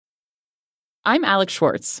I'm Alex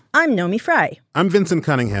Schwartz. I'm Nomi Fry. I'm Vincent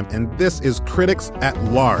Cunningham, and this is Critics at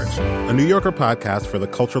Large, a New Yorker podcast for the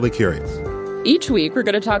culturally curious. Each week, we're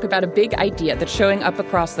going to talk about a big idea that's showing up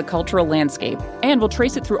across the cultural landscape, and we'll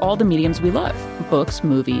trace it through all the mediums we love. Books,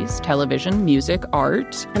 movies, television, music,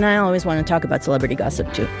 art. And I always want to talk about celebrity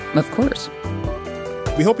gossip, too. Of course.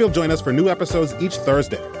 We hope you'll join us for new episodes each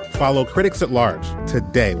Thursday. Follow Critics at Large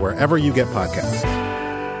today, wherever you get podcasts.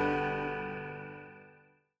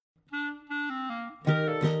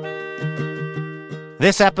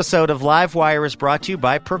 This episode of Livewire is brought to you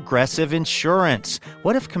by Progressive Insurance.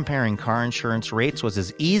 What if comparing car insurance rates was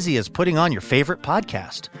as easy as putting on your favorite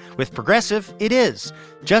podcast? With Progressive, it is.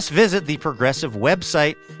 Just visit the Progressive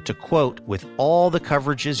website to quote with all the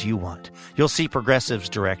coverages you want. You'll see Progressive's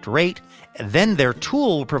direct rate, and then their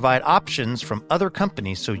tool will provide options from other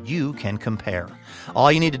companies so you can compare.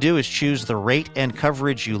 All you need to do is choose the rate and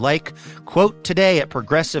coverage you like. Quote today at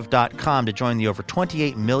Progressive.com to join the over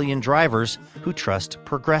 28 million drivers who trust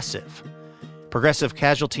Progressive. Progressive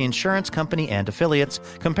Casualty Insurance Company and Affiliates.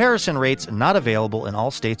 Comparison rates not available in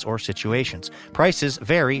all states or situations. Prices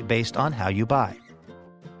vary based on how you buy.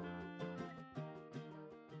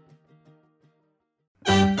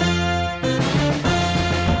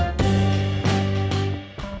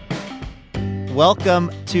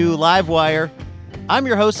 Welcome to Livewire. I'm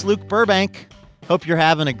your host, Luke Burbank. Hope you're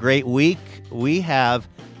having a great week. We have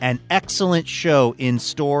an excellent show in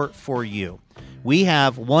store for you. We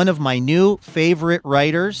have one of my new favorite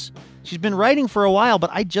writers. She's been writing for a while, but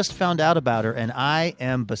I just found out about her, and I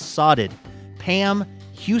am besotted. Pam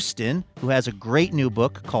Houston, who has a great new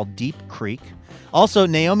book called Deep Creek. Also,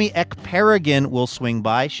 Naomi Ekperigin will swing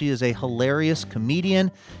by. She is a hilarious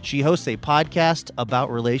comedian. She hosts a podcast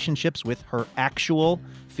about relationships with her actual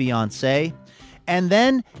fiancé. And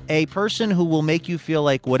then a person who will make you feel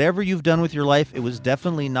like whatever you've done with your life, it was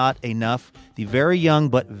definitely not enough. The very young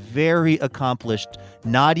but very accomplished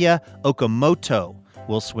Nadia Okamoto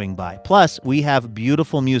will swing by. Plus, we have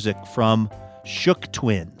beautiful music from Shook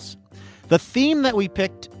Twins. The theme that we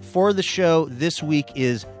picked for the show this week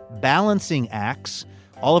is balancing acts.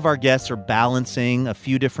 All of our guests are balancing a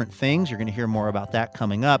few different things. You're going to hear more about that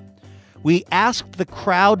coming up. We asked the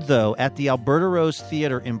crowd, though, at the Alberta Rose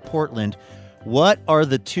Theater in Portland, what are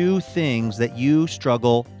the two things that you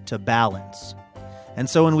struggle to balance? And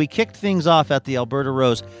so when we kicked things off at the Alberta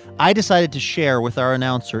Rose, I decided to share with our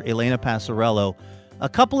announcer, Elena Passarello, a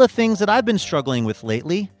couple of things that I've been struggling with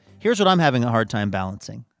lately. Here's what I'm having a hard time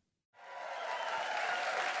balancing.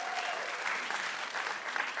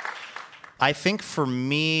 I think for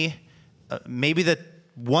me, maybe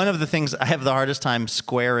one of the things I have the hardest time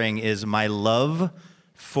squaring is my love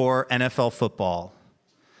for NFL football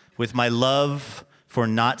with my love for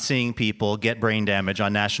not seeing people get brain damage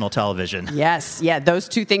on national television. Yes, yeah, those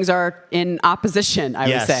two things are in opposition, I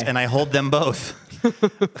would say. Yes, and I hold them both,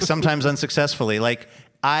 sometimes unsuccessfully. Like,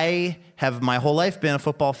 I have my whole life been a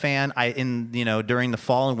football fan. During the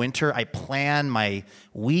fall and winter, I plan my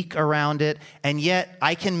week around it, and yet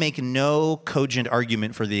I can make no cogent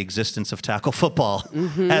argument for the existence of tackle football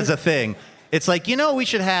as a thing. It's like, what we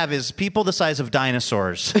should have is people the size of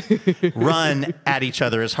dinosaurs run at each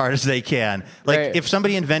other as hard as they can. Like, right. If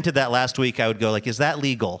somebody invented that last week, I would go, like, is that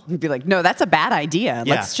legal? You'd be like, no, that's a bad idea.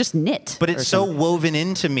 Yeah. Let's just knit. But it's so woven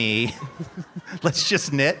into me. Let's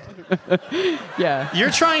just knit. Yeah.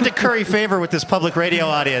 You're trying to curry favor with this public radio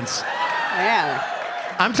audience. Yeah.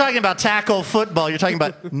 I'm talking about tackle football. You're talking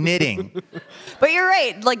about knitting. But you're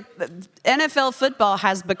right. Like, NFL football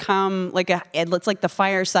has become it's like the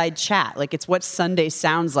fireside chat. Like, it's what Sunday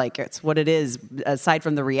sounds like. It's what it is, aside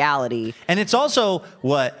from the reality. And it's also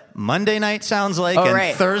what Monday night sounds like,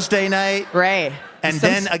 and Thursday night. Right. And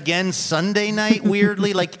then again Sunday night,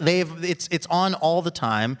 weirdly. Like, it's on all the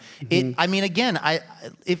time.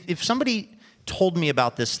 If somebody told me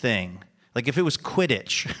about this thing, like if it was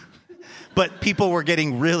Quidditch, but people were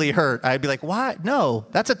getting really hurt, I'd be like, why? No,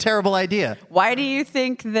 that's a terrible idea. Why do you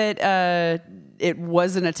think that it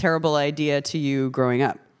wasn't a terrible idea to you growing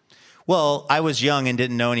up? Well, I was young and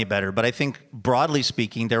didn't know any better, but I think broadly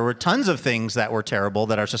speaking, there were tons of things that were terrible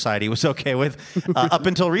that our society was okay with up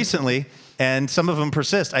until recently, and some of them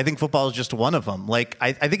persist. I think football is just one of them. Like,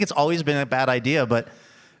 I think it's always been a bad idea, but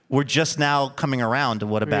we're just now coming around to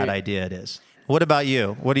what a bad idea it is. What about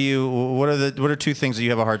you? What are two things that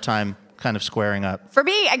you have a hard time kind of squaring up? For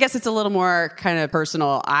me, I guess it's a little more kind of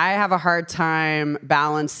personal. I have a hard time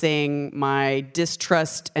balancing my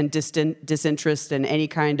distrust and disinterest in any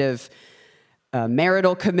kind of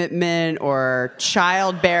marital commitment or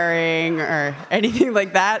childbearing or anything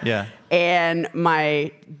like that. Yeah. And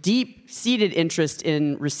my deep-seated interest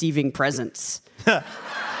in receiving presents.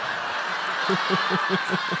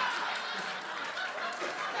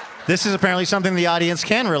 This is apparently something the audience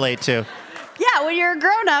can relate to. Yeah, when you're a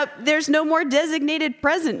grown-up, there's no more designated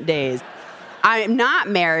present days. I'm not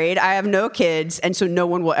married, I have no kids, and so no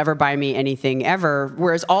one will ever buy me anything ever.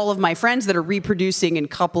 Whereas all of my friends that are reproducing and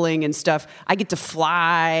coupling and stuff, I get to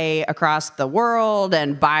fly across the world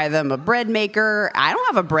and buy them a bread maker. I don't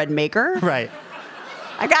have a bread maker. Right.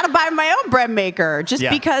 I got to buy my own bread maker just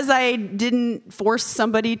Yeah. because I didn't force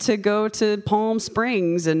somebody to go to Palm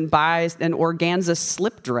Springs and buy an organza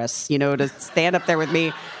slip dress, to stand up there with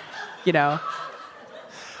me,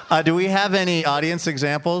 Do we have any audience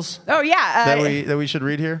examples Oh, yeah. that we should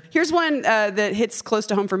read here? Here's one that hits close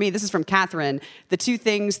to home for me. This is from Catherine. The two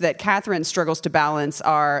things that Catherine struggles to balance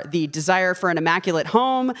are the desire for an immaculate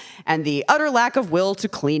home and the utter lack of will to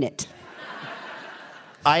clean it.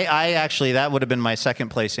 I actually, that would have been my second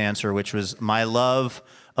place answer, which was my love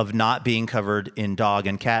of not being covered in dog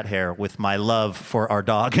and cat hair with my love for our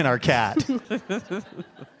dog and our cat.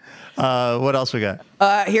 What else we got?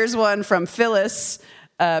 Here's one from Phyllis.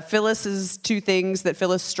 Phyllis's two things that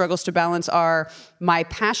Phyllis struggles to balance are my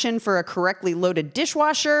passion for a correctly loaded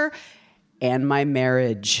dishwasher and my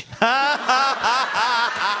marriage.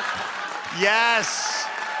 Yes.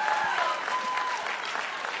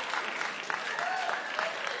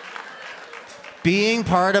 Being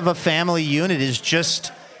part of a family unit is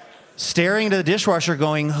just staring at the dishwasher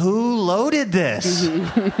going, who loaded this?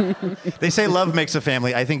 They say love makes a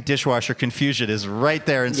family. I think dishwasher confusion is right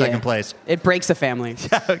there in second place. It breaks a family.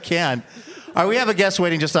 It can. All right, we have a guest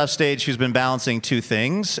waiting just off stage who's been balancing two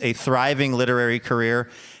things, a thriving literary career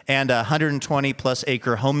and a 120-plus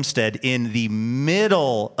acre homestead in the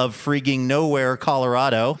middle of freaking nowhere,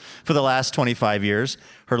 Colorado, for the last 25 years.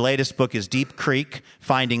 Her latest book is Deep Creek,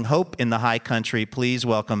 Finding Hope in the High Country. Please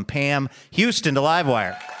welcome Pam Houston to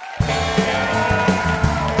Livewire.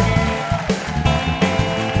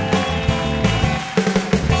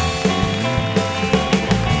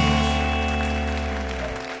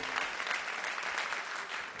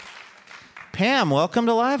 Pam, welcome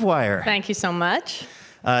to Livewire. Thank you so much.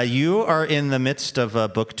 You are in the midst of a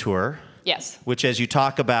book tour. Yes. Which, as you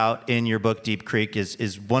talk about in your book, Deep Creek,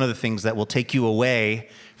 is one of the things that will take you away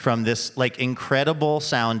from this incredible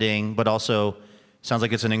sounding, but also sounds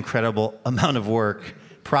like it's an incredible amount of work,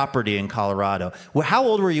 property in Colorado. Well, how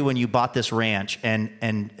old were you when you bought this ranch,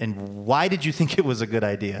 and why did you think it was a good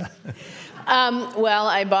idea? Well,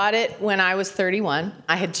 I bought it when I was 31.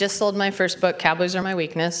 I had just sold my first book, Cowboys Are My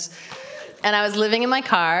Weakness, and I was living in my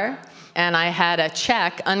car, and I had a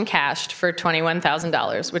check uncashed for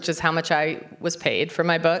 $21,000, which is how much I was paid for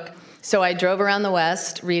my book. So I drove around the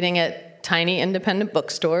West reading at tiny independent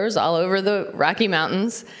bookstores all over the Rocky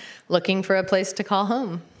Mountains, looking for a place to call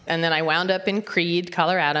home. And then I wound up in Creede,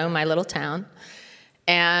 Colorado, my little town.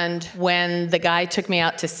 And when the guy took me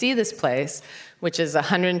out to see this place, which is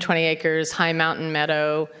 120 acres, high mountain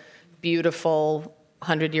meadow, beautiful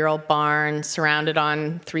 100-year-old barn surrounded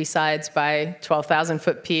on three sides by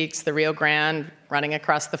 12,000-foot peaks, the Rio Grande running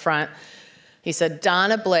across the front. He said,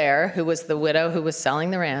 Donna Blair, who was the widow who was selling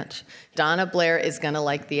the ranch, Donna Blair is going to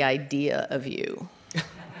like the idea of you.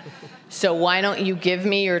 So why don't you give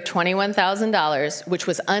me your $21,000, which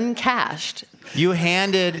was uncashed. You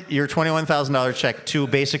handed your $21,000 check to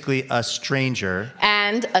basically a stranger.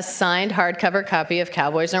 And a signed hardcover copy of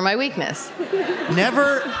Cowboys Are My Weakness.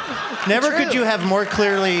 Never could you have more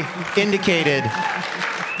clearly indicated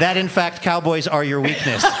that, in fact, cowboys are your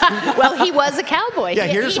weakness. Well, he was a cowboy. Yeah,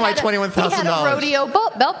 here's my $21,000. He had a rodeo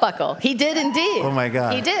belt buckle. He did indeed. Oh, my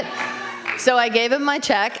God. He did. So I gave him my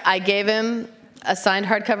check. I gave him a signed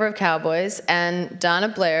hardcover of Cowboys, and Donna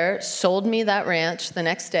Blair sold me that ranch the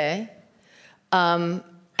next day. And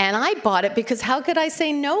I bought it because how could I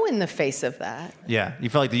say no in the face of that? Yeah, you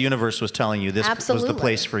felt like the universe was telling you this was the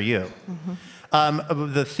place for you.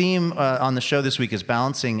 Mm-hmm. The theme on the show this week is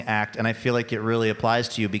balancing act, and I feel like it really applies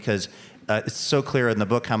to you because it's so clear in the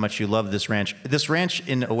book how much you love this ranch. This ranch,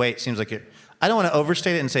 in a way, it seems like I don't want to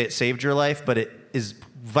overstate it and say it saved your life, but it is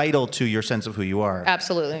vital to your sense of who you are.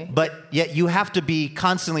 Absolutely. But yet you have to be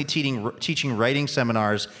constantly teaching writing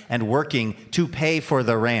seminars and working to pay for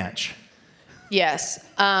the ranch. Yes.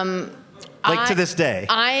 To this day.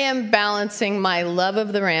 I am balancing my love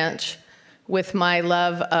of the ranch with my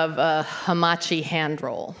love of a hamachi hand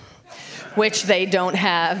roll, which they don't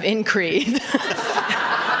have in Creede.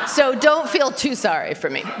 So don't feel too sorry for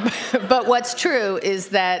me. But what's true is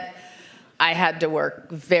that I had to work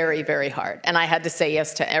very, very hard. And I had to say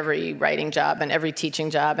yes to every writing job and every teaching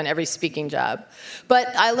job and every speaking job. But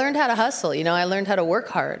I learned how to hustle. I learned how to work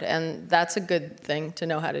hard. And that's a good thing to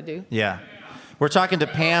know how to do. Yeah. We're talking to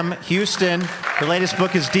Pam Houston. Her latest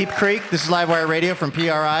book is Deep Creek. This is Livewire Radio from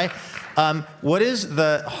PRI. What is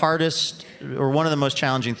the hardest or one of the most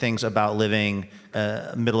challenging things about living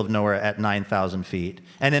middle of nowhere at 9,000 feet?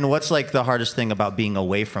 And then what's like the hardest thing about being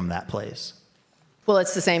away from that place? Well,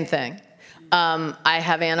 it's the same thing. I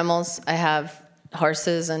have animals. I have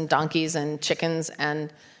horses and donkeys and chickens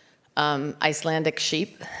and Icelandic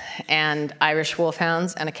sheep and Irish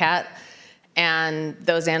wolfhounds and a cat. And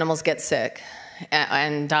those animals get sick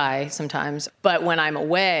and die sometimes. But when I'm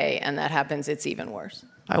away and that happens, it's even worse.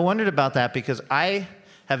 I wondered about that because I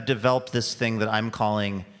have developed this thing that I'm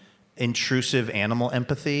calling intrusive animal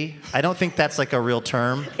empathy. I don't think that's like a real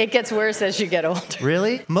term. It gets worse as you get older.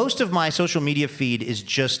 Really? Most of my social media feed is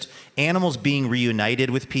just animals being reunited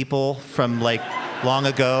with people from like long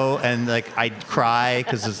ago, and like I'd cry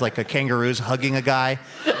because it's like a kangaroo's hugging a guy.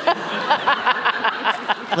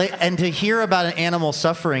 And to hear about an animal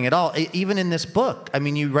suffering at all, even in this book, I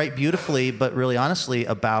mean, you write beautifully, but really honestly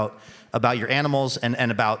about your animals and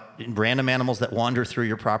about random animals that wander through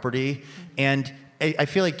your property. And I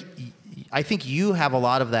feel like, I think you have a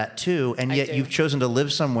lot of that too, and yet you've chosen to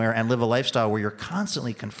live somewhere and live a lifestyle where you're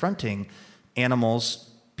constantly confronting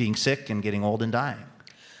animals being sick and getting old and dying.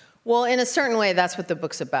 Well, in a certain way, that's what the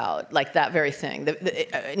book's about, like that very thing.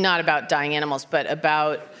 Not about dying animals, but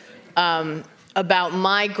about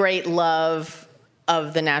my great love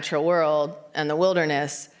of the natural world and the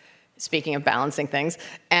wilderness, speaking of balancing things,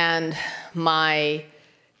 and my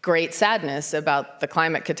great sadness about the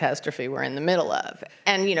climate catastrophe we're in the middle of.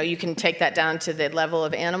 And, you know, you can take that down to the level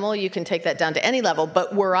of animal, you can take that down to any level,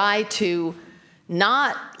 but were I to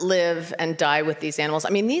not live and die with these animals,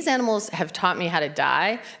 I mean, these animals have taught me how to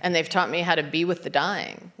die, and they've taught me how to be with the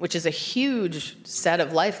dying, which is a huge set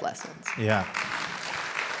of life lessons. Yeah.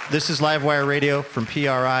 This is Livewire Radio from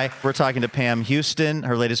PRI. We're talking to Pam Houston.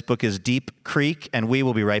 Her latest book is Deep Creek, and we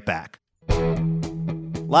will be right back.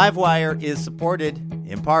 Livewire is supported,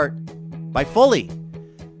 in part, by Fully.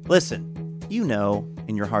 Listen, you know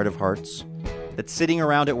in your heart of hearts that sitting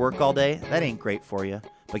around at work all day, that ain't great for you.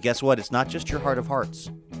 But guess what? It's not just your heart of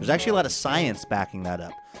hearts. There's actually a lot of science backing that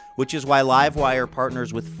up, which is why Livewire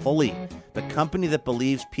partners with Fully, the company that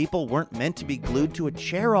believes people weren't meant to be glued to a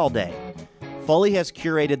chair all day. Fully has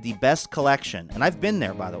curated the best collection, and I've been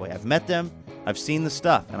there, by the way. I've met them, I've seen the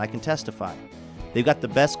stuff, and I can testify. They've got the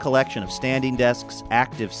best collection of standing desks,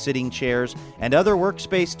 active sitting chairs, and other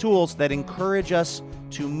workspace tools that encourage us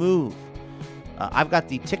to move. I've got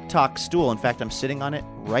the TikTok stool. In fact, I'm sitting on it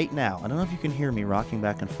right now. I don't know if you can hear me rocking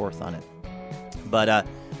back and forth on it. But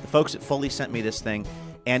the folks at Fully sent me this thing,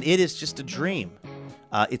 and it is just a dream.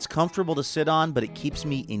 It's comfortable to sit on, but it keeps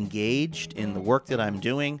me engaged in the work that I'm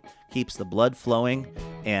doing, keeps the blood flowing,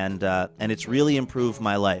 and it's really improved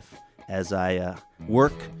my life as I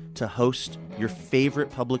work to host your favorite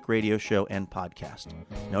public radio show and podcast,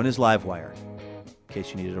 known as Livewire, in case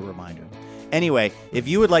you needed a reminder. Anyway, if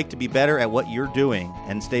you would like to be better at what you're doing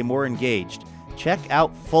and stay more engaged, check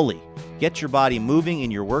out Fully. Get your body moving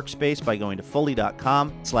in your workspace by going to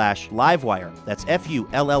fully.com/livewire. That's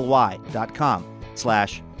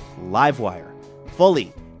FULLY.com/livewire.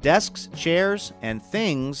 Fully. Desks, chairs, and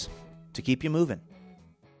things to keep you moving.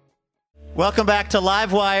 Welcome back to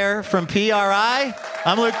Livewire from PRI.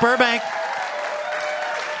 I'm Luke Burbank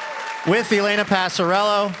with Elena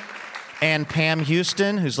Passarello and Pam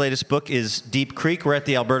Houston, whose latest book is Deep Creek. We're at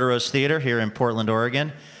the Alberta Rose Theater here in Portland,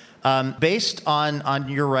 Oregon. Based on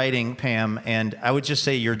your writing, Pam, and I would just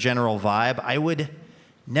say your general vibe, I would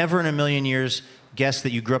never in a million years guess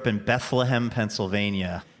that you grew up in Bethlehem,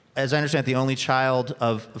 Pennsylvania. As I understand, the only child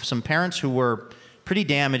of some parents who were pretty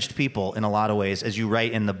damaged people in a lot of ways, as you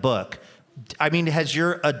write in the book. I mean, has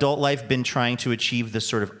your adult life been trying to achieve this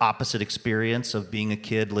sort of opposite experience of being a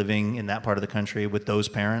kid living in that part of the country with those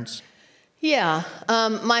parents? Yeah.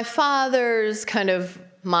 My father's kind of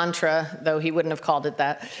mantra, though he wouldn't have called it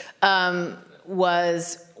that,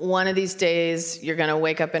 was one of these days you're going to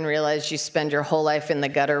wake up and realize you spend your whole life in the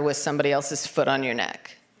gutter with somebody else's foot on your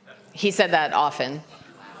neck. He said that often.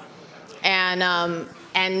 And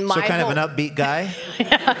my so kind of an upbeat guy?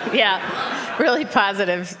 yeah, really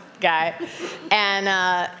positive guy. And,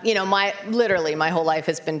 my whole life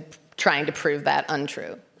has been trying to prove that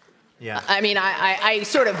untrue. Yeah. I mean, I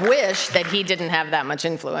sort of wish that he didn't have that much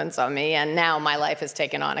influence on me, and now my life has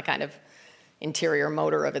taken on a kind of interior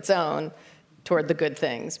motor of its own toward the good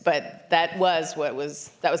things. But that was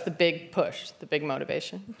the big push, the big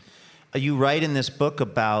motivation. You write in this book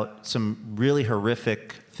about some really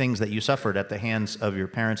horrific things that you suffered at the hands of your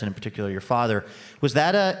parents, and in particular your father. Was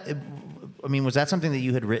that something that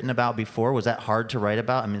you had written about before? Was that hard to write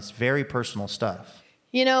about? I mean, it's very personal stuff.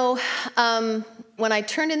 You know, when I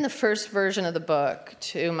turned in the first version of the book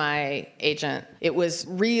to my agent, it was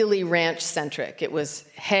really ranch-centric. It was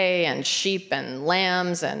hay and sheep and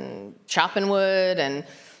lambs and chopping wood. And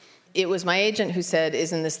it was my agent who said,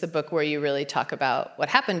 isn't this the book where you really talk about what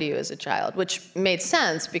happened to you as a child? Which made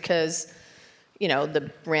sense because, you know,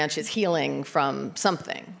 the ranch is healing from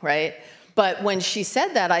something, right? But when she said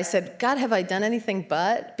that, I said, God, have I done anything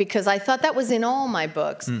but? Because I thought that was in all my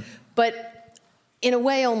books. But in a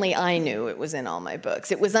way, only I knew it was in all my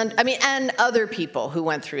books. It was, and other people who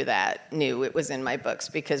went through that knew it was in my books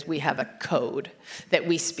because we have a code that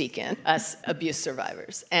we speak in, us abuse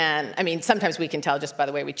survivors. And I mean, sometimes we can tell just by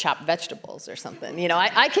the way we chop vegetables or something. You know,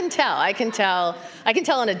 I can tell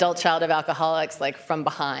an adult child of alcoholics like from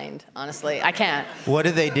behind. Honestly, I can't. What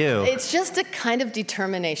do they do? It's just a kind of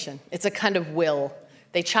determination. It's a kind of will.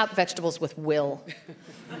 They chop vegetables with will.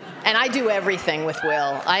 And I do everything with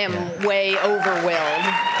will. I am way over-willed.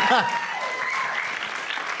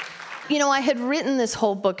 You know, I had written this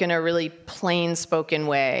whole book in a really plain-spoken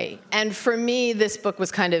way. And for me, this book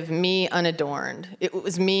was kind of me unadorned. It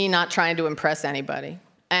was me not trying to impress anybody.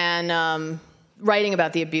 And writing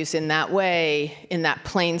about the abuse in that way, in that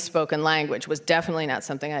plain-spoken language, was definitely not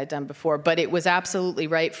something I had done before. But it was absolutely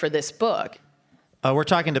right for this book. We're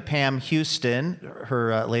talking to Pam Houston.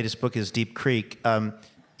 Her latest book is Deep Creek.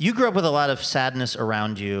 You grew up with a lot of sadness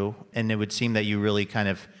around you, and it would seem that you really kind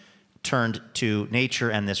of turned to nature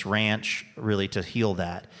and this ranch really to heal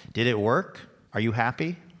that. Did it work? Are you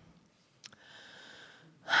happy?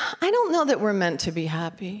 I don't know that we're meant to be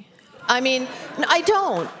happy. I mean, I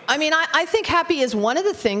don't. I mean, I think happy is one of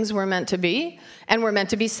the things we're meant to be, and we're meant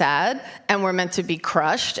to be sad, and we're meant to be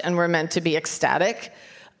crushed, and we're meant to be ecstatic.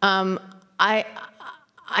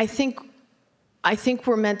 I think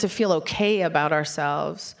we're meant to feel okay about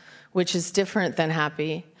ourselves, which is different than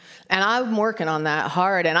happy. And I'm working on that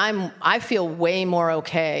hard, and I feel way more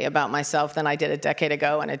okay about myself than I did a decade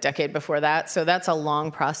ago and a decade before that, so that's a long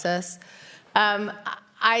process.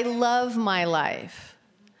 I love my life,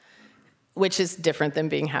 which is different than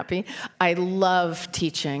being happy. I love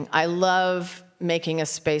teaching. I love making a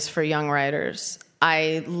space for young writers.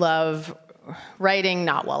 I love writing,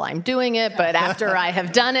 not while I'm doing it, but after I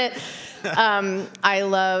have done it. I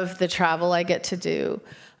love the travel I get to do.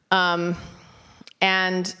 And,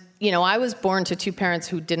 you know, I was born to two parents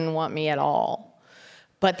who didn't want me at all.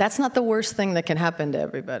 But that's not the worst thing that can happen to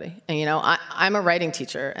everybody. And, you know, I'm a writing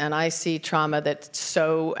teacher, and I see trauma that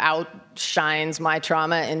so outshines my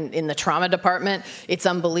trauma in the trauma department. It's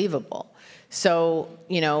unbelievable. So,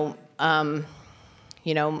 my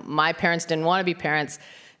parents didn't want to be parents.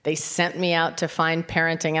 They sent me out to find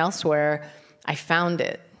parenting elsewhere. I found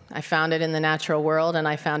it. I found it in the natural world, and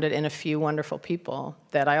I found it in a few wonderful people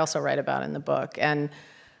that I also write about in the book. And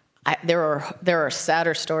there are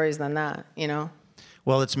sadder stories than that, you know?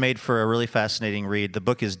 Well, it's made for a really fascinating read. The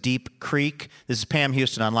book is Deep Creek. This is Pam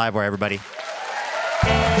Houston on Livewire, everybody.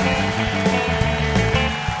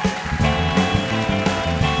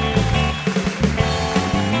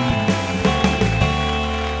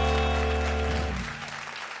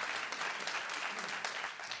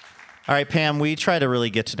 All right, Pam, we try to really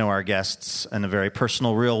get to know our guests in a very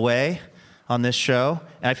personal, real way on this show.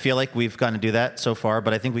 And I feel like we've gotten to do that so far,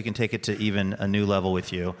 but I think we can take it to even a new level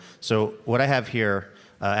with you. So what I have here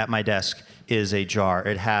at my desk is a jar.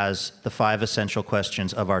 It has the 5 essential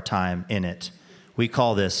questions of our time in it. We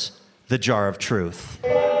call this the Jar of Truth.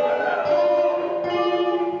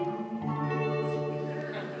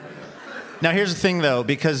 Now, here's the thing, though,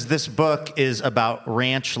 because this book is about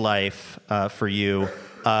ranch life for you,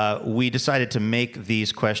 we decided to make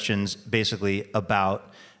these questions basically about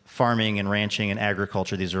farming and ranching and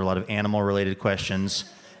agriculture. These are a lot of animal-related questions,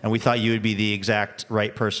 and we thought you would be the exact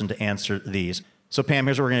right person to answer these. So, Pam,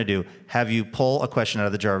 here's what we're going to do. Have you pull a question out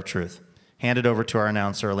of the Jar of Truth. Hand it over to our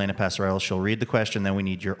announcer, Elena Passarello. She'll read the question, then we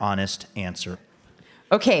need your honest answer.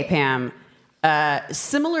 Okay, Pam.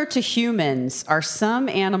 Similar to humans, are some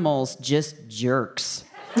animals just jerks?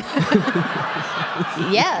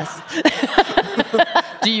 Yes.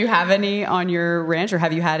 Do you have any on your ranch, or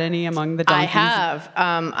have you had any among the donkeys?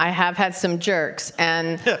 I have had some jerks,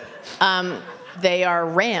 and they are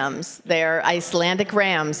rams. They are Icelandic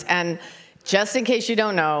rams. And just in case you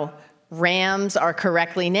don't know, rams are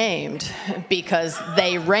correctly named because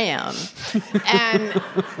they ram. And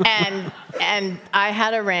I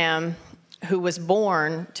had a ram who was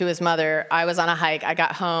born to his mother. I was on a hike. I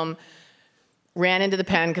got home, ran into the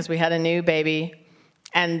pen because we had a new baby.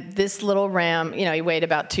 And this little ram, you know, he weighed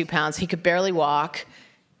about 2 pounds. He could barely walk.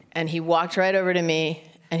 And he walked right over to me,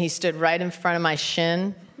 and he stood right in front of my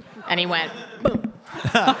shin, and he went, boom.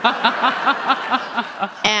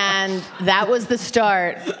 And that was the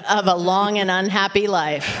start of a long and unhappy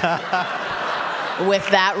life with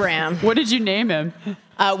that ram. What did you name him?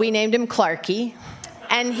 We named him Clarky.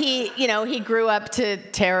 And he grew up to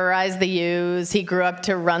terrorize the ewes. He grew up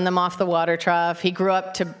to run them off the water trough. He grew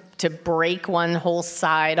up to break one whole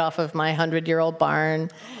side off of my 100-year-old barn.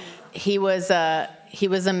 He was a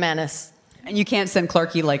menace. And you can't send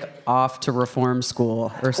Clarky off to reform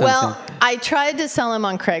school or something. Well, I tried to sell him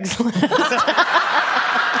on Craigslist.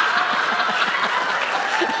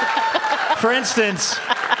 For instance,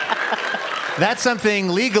 that's something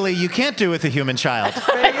legally you can't do with a human child.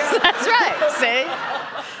 That's right. See?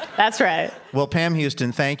 That's right. Well, Pam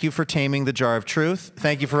Houston, thank you for taming the jar of truth.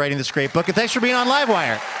 Thank you for writing this great book. And thanks for being on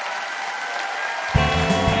Livewire.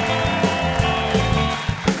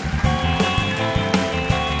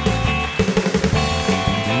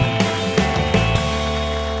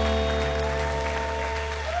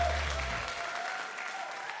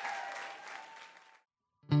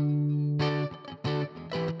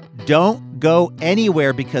 Don't go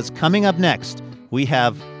anywhere, because coming up next, we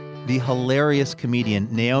have the hilarious comedian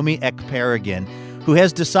Naomi Ekperigin, who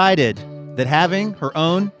has decided that having her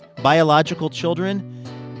own biological children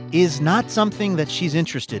is not something that she's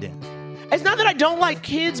interested in. It's not that I don't like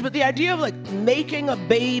kids, but the idea of making a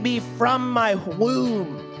baby from my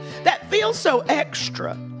womb, that feels so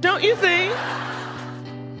extra, don't you think?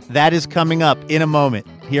 That is coming up in a moment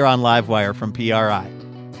here on Livewire from PRI.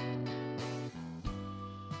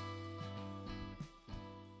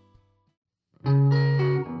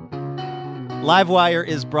 Livewire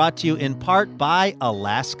is brought to you in part by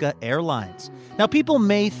Alaska Airlines. Now, people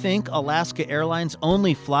may think Alaska Airlines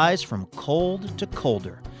only flies from cold to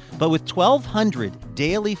colder, but with 1,200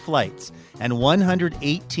 daily flights and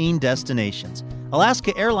 118 destinations,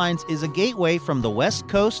 Alaska Airlines is a gateway from the West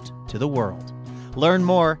Coast to the world. Learn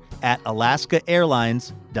more at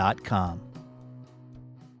alaskaairlines.com.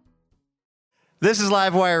 This is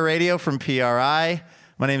Livewire Radio from PRI.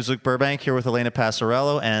 My name is Luke Burbank, here with Elena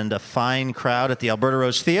Passarello and a fine crowd at the Alberta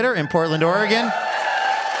Rose Theater in Portland, Oregon.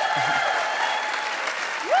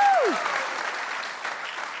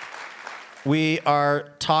 We are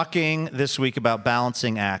talking this week about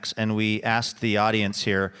balancing acts, and we asked the audience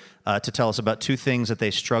here to tell us about two things that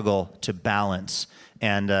they struggle to balance.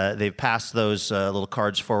 And they've passed those little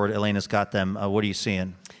cards forward. Elena's got them. What are you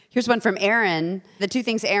seeing? Here's one from Aaron. The two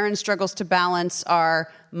things Aaron struggles to balance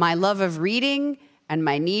are my love of reading and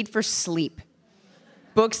my need for sleep.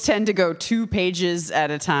 Books tend to go 2 pages at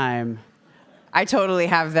a time. I totally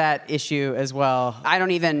have that issue as well. I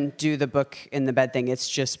don't even do the book in the bed thing. It's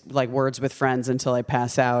just words with friends until I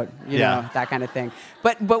pass out, you know, that kind of thing.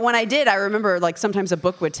 But when I did, I remember sometimes a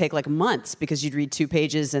book would take months because you'd read 2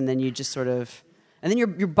 pages and then you just sort of, and then your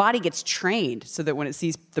body gets trained so that when it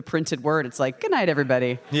sees the printed word, it's like, good night,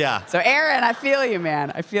 everybody. Yeah. So Aaron, I feel you,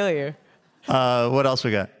 man. I feel you. What else we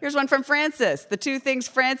got? Here's one from Francis. The two things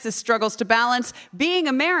Francis struggles to balance: being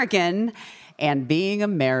American and being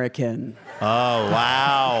American. Oh,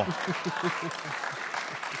 wow.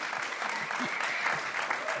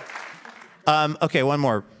 Okay, one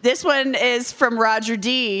more. This one is from Roger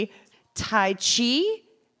D. Tai Chi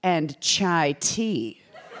and chai tea.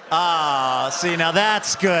 Ah, see, now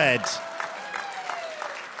that's good.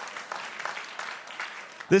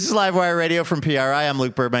 This is Livewire Radio from PRI. I'm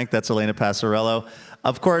Luke Burbank. That's Elena Passarello.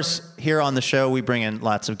 Of course, here on the show, we bring in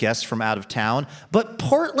lots of guests from out of town. But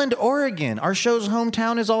Portland, Oregon, our show's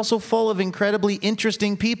hometown, is also full of incredibly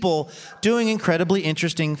interesting people doing incredibly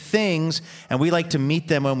interesting things. And we like to meet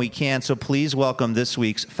them when we can. So please welcome this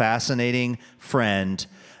week's fascinating friend,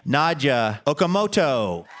 Nadia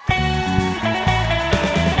Okamoto.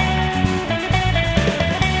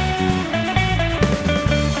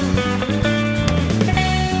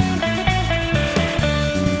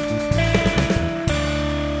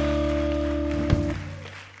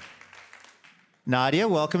 Nadia,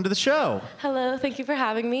 welcome to the show. Hello, thank you for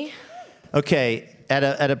having me. Okay, at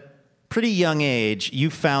a pretty young age, you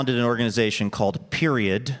founded an organization called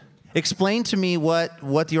Period. Explain to me what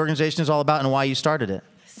the organization is all about and why you started it.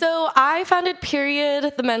 So I founded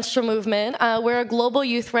Period, the menstrual movement. We're a global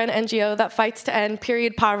youth-run NGO that fights to end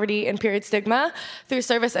period poverty and period stigma through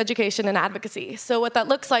service, education, and advocacy. So what that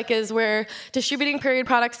looks like is we're distributing period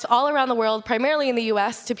products all around the world, primarily in the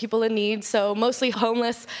U.S., to people in need, so mostly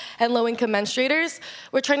homeless and low-income menstruators.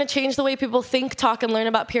 We're trying to change the way people think, talk, and learn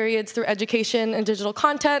about periods through education and digital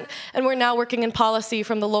content, and we're now working in policy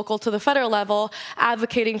from the local to the federal level,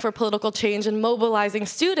 advocating for political change and mobilizing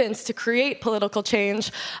students to create political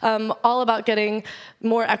change. All about getting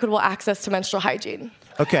more equitable access to menstrual hygiene.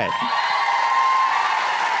 Okay.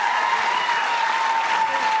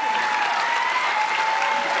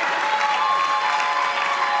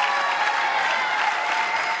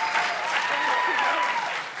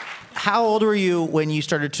 how old were you when you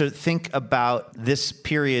started to think about this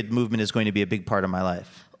period movement is going to be a big part of my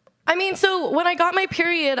life? I mean, so when I got my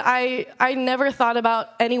period, I never thought about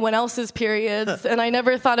anyone else's periods, and I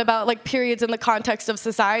never thought about like periods in the context of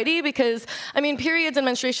society because, I mean, periods and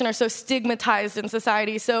menstruation are so stigmatized in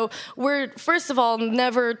society. So we're, first of all,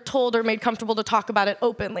 never told or made comfortable to talk about it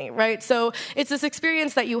openly, right? So it's this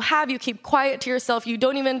experience that you have, you keep quiet to yourself, you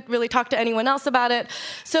don't even really talk to anyone else about it.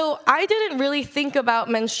 So I didn't really think about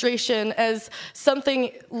menstruation as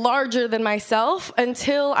something larger than myself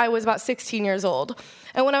until I was about 16 years old.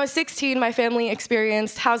 And when I was 16, my family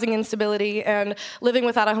experienced housing instability and living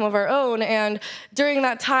without a home of our own. And during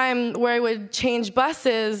that time where I would change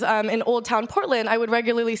buses in Old Town Portland, I would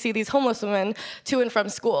regularly see these homeless women to and from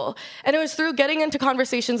school. And it was through getting into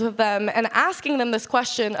conversations with them and asking them this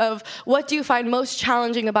question of, what do you find most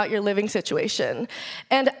challenging about your living situation?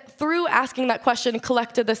 And through asking that question,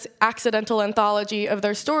 collected this accidental anthology of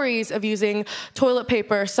their stories of using toilet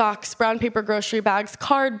paper, socks, brown paper grocery bags,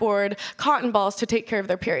 cardboard, cotton balls to take care of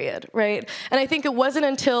their period, right? And I think it wasn't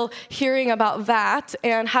until hearing about that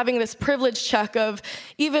and having this privilege check of,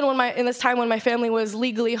 even when in this time when my family was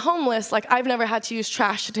legally homeless, like I've never had to use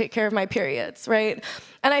trash to take care of my periods, right?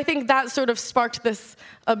 And I think that sort of sparked this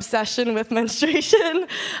obsession with menstruation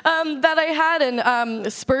that I had,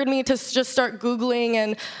 and spurred me to just start Googling,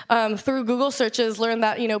 and through Google searches learned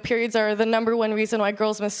that, periods are the #1 reason why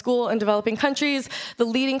girls miss school in developing countries, the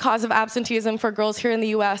leading cause of absenteeism for girls here in the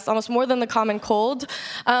U.S., almost more than the common cold,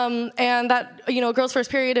 and that, girls'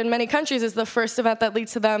 first period in many countries is the first event that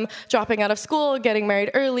leads to them dropping out of school, getting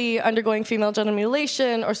married early, undergoing female genital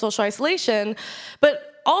mutilation or social isolation. But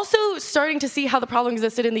also starting to see how the problem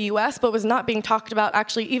existed in the US, but was not being talked about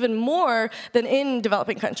actually even more than in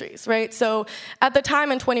developing countries, right? So at the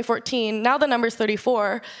time in 2014, now the number's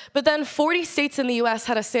 34, but then 40 states in the US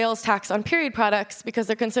had a sales tax on period products because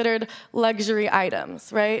they're considered luxury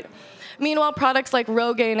items, right? Meanwhile, products like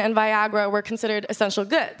Rogaine and Viagra were considered essential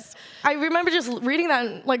goods. I remember just reading that,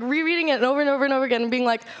 and, like rereading it over and over and over again and being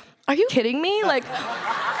like, are you kidding me? Like,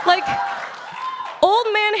 old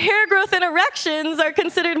man hair growth and erections are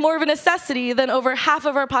considered more of a necessity than over half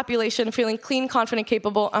of our population feeling clean, confident,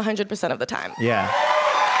 capable 100% of the time. Yeah.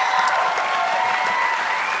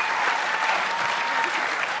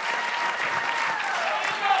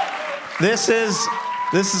 This is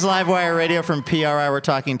Livewire Radio from PRI. We're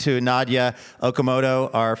talking to Nadia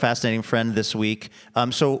Okamoto, our fascinating friend this week.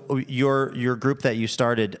 So your group that you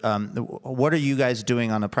started, what are you guys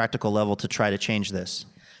doing on a practical level to try to change this?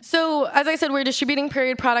 So, as I said, we're distributing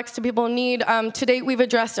period products to people in need. To date, we've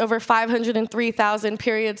addressed over 503,000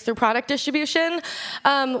 periods through product distribution.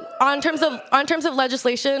 On terms of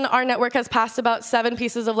legislation, our network has passed about 7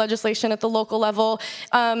 pieces of legislation at the local level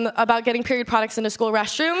about getting period products into school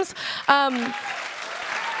restrooms.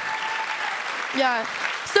 Yeah.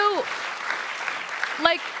 So,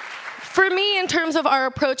 for me, in terms of our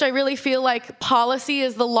approach, I really feel like policy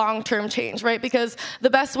is the long-term change, right? Because the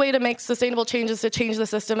best way to make sustainable change is to change the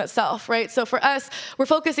system itself, right? So for us, we're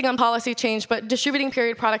focusing on policy change, but distributing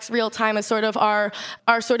period products real time is sort of our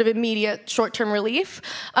sort of immediate short-term relief.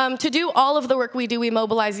 To do all of the work we do, we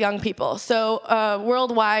mobilize young people. So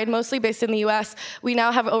worldwide, mostly based in the US, we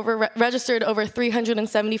now have registered over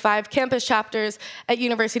 375 campus chapters at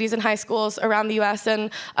universities and high schools around the US.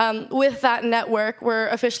 And with that network, we're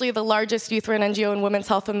officially the largest youth-run NGO in women's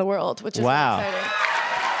health in the world, which is wow. exciting.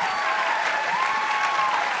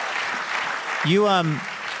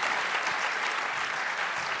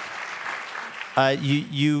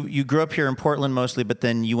 You grew up here in Portland mostly, but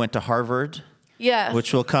then you went to Harvard. Yes.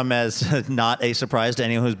 Which will come as not a surprise to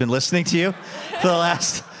anyone who's been listening to you for the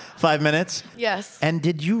last 5 minutes. Yes. And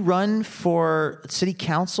did you run for city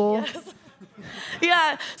council? Yes.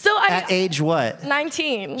 Yeah. So at age what?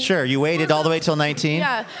 19. Sure. You waited all the way till 19?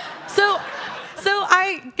 Yeah. So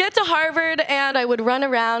I get to Harvard and I would run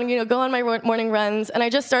around, go on my morning runs, and I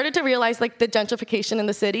just started to realize the gentrification in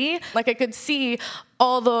the city. I could see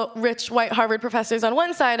all the rich white Harvard professors on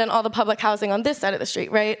one side and all the public housing on this side of the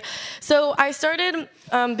street, right? So I started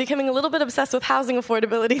becoming a little bit obsessed with housing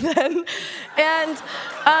affordability then, and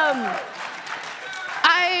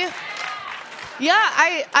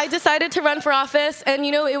I decided to run for office, and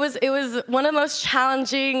it was one of the most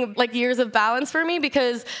challenging years of balance for me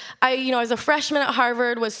because I as a freshman at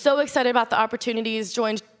Harvard was so excited about the opportunities,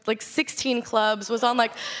 joined 16 clubs, was on the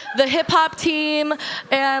hip hop team,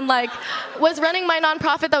 and was running my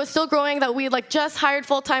nonprofit that was still growing, that we just hired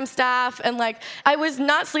full-time staff, and I was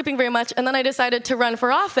not sleeping very much, and then I decided to run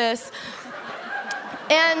for office,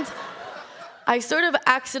 and I sort of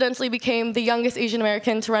accidentally became the youngest Asian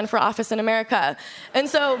American to run for office in America. And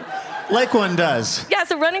so... Like one does. Yeah,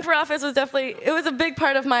 so running for office was definitely, it was a big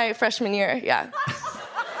part of my freshman year, yeah.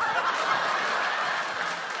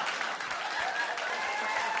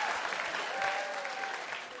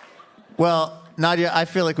 Well, Nadia, I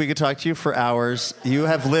feel like we could talk to you for hours. You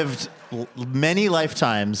have lived many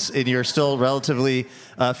lifetimes in your still relatively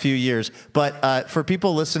few years. But for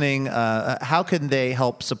people listening, how can they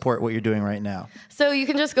help support what you're doing right now? So you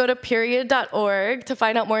can just go to period.org to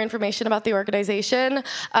find out more information about the organization.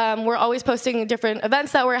 We're always posting different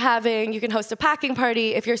events that we're having. You can host a packing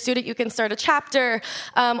party. If you're a student, you can start a chapter.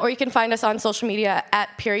 Or you can find us on social media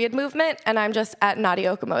at Period Movement, and I'm just at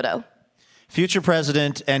Nadia Okamoto. Future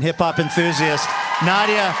president and hip-hop enthusiast,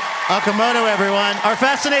 Nadia Okamoto, everyone, our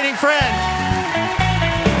fascinating friend.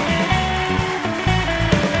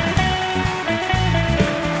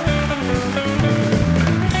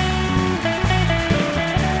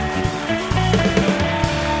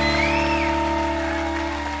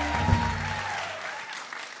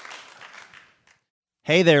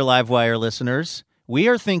 Hey there, Livewire listeners. We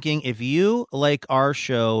are thinking if you like our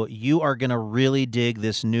show, you are going to really dig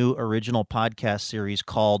this new original podcast series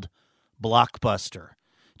called Blockbuster.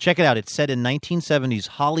 Check it out. It's set in 1970s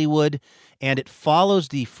Hollywood, and it follows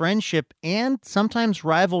the friendship and sometimes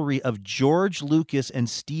rivalry of George Lucas and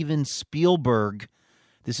Steven Spielberg.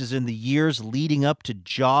 This is in the years leading up to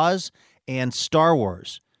Jaws and Star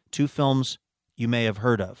Wars, two films you may have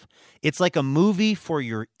heard of. It's like a movie for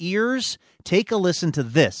your ears. Take a listen to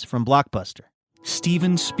this from Blockbuster.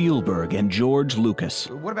 Steven Spielberg and George Lucas.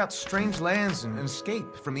 What about strange lands and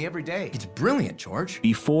escape from the everyday? It's brilliant, George.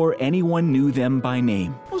 Before anyone knew them by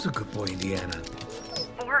name. Who's a good boy, Indiana?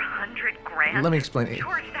 400 grand? Let me explain it.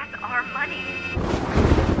 George, that's our money.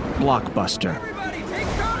 Blockbuster.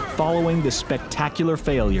 Following the spectacular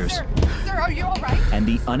failures. Sir, are you all right? And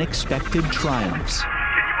the unexpected triumphs.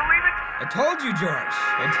 I told you, George.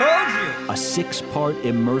 I told you. A 6-part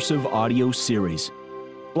immersive audio series.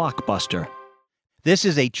 Blockbuster. This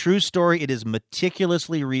is a true story. It is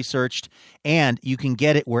meticulously researched, and you can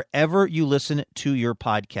get it wherever you listen to your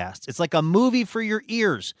podcasts. It's like a movie for your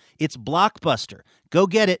ears. It's Blockbuster. Go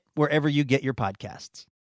get it wherever you get your podcasts.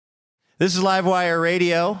 This is Livewire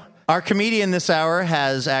Radio. Our comedian this hour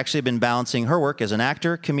has actually been balancing her work as an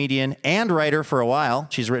actor, comedian, and writer for a while.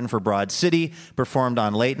 She's written for Broad City, performed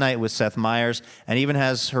on Late Night with Seth Meyers, and even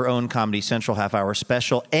has her own Comedy Central half-hour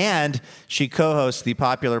special. And she co-hosts the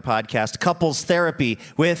popular podcast Couples Therapy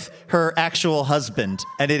with her actual husband.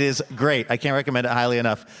 And it is great. I can't recommend it highly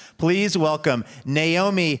enough. Please welcome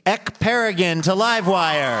Naomi Ekperigin to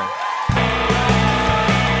Livewire.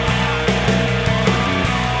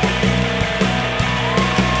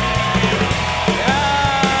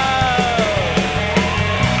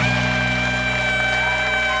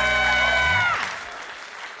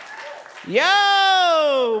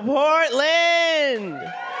 Yo, Portland.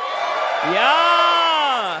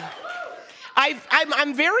 Yeah.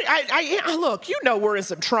 I'm very, look, you know we're in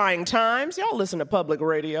some trying times. Y'all listen to public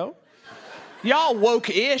radio. Y'all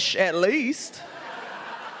woke-ish at least.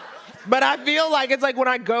 But I feel like it's like when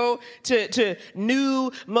I go to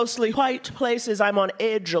new, mostly white places, I'm on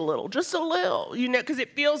edge a little, just a little, you know, because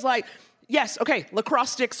it feels like, yes, okay,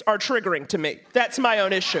 lacrosse sticks are triggering to me. That's my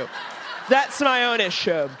own issue. That's my own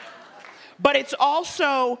issue. But it's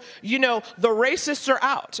also, you know, the racists are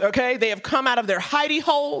out, okay? They have come out of their hidey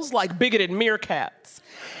holes like bigoted meerkats.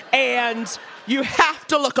 And you have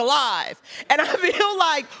to look alive. And I feel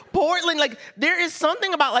like Portland, like, there is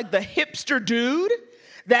something about, like, the hipster dude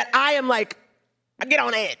that I am, like, I get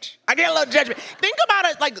on edge. I get a little judgment. Think about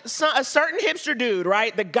it like a certain hipster dude,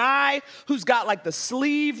 right? The guy who's got, like, the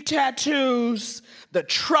sleeve tattoos, the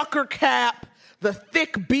trucker cap, the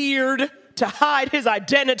thick beard to hide his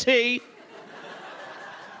identity.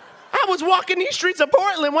 I was walking these streets of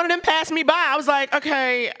Portland, one of them passed me by. I was like,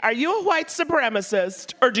 okay, are you a white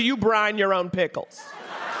supremacist or do you brine your own pickles?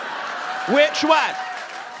 Which one?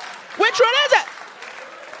 Which one is it?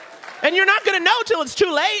 And you're not gonna know till it's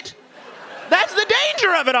too late. That's the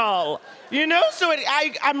danger of it all, you know? So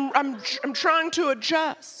I'm trying to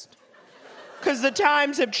adjust because the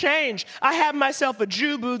times have changed. I have myself a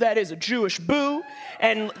Jew boo that is a Jewish boo,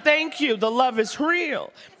 and thank you, the love is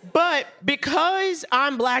real. But because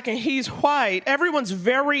I'm black and he's white, everyone's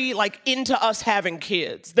very, like, into us having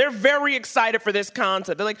kids. They're very excited for this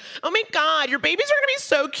concept. They're like, oh my God, your babies are gonna be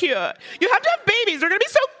so cute. You have to have babies, they're gonna be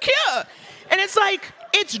so cute. And it's like,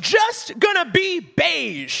 it's just gonna be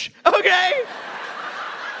beige, okay?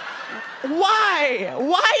 Why?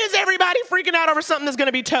 Why is everybody freaking out over something that's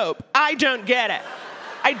gonna be taupe? I don't get it.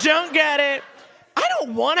 I don't get it. I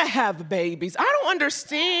don't want to have babies. I don't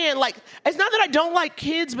understand. Like, it's not that I don't like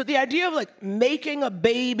kids, but the idea of like making a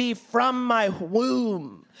baby from my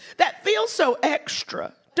womb, that feels so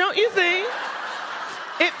extra, don't you think?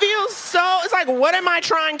 It feels so, it's like, what am I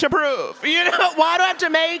trying to prove? You know, why do I have to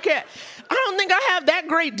make it? I don't think I have that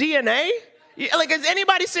great DNA. Like, is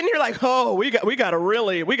anybody sitting here like, oh, we got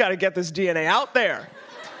to get this DNA out there.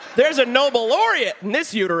 There's a Nobel laureate in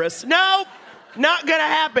this uterus. No. Not gonna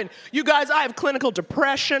happen. You guys, I have clinical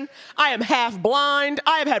depression. I am half blind.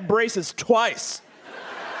 I have had braces twice.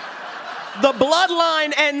 The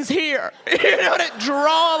bloodline ends here. You know, to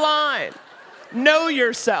draw a line. Know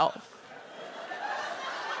yourself.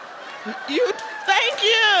 Thank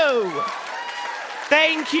you.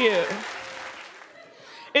 Thank you.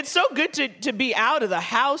 It's so good to be out of the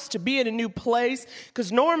house, to be in a new place,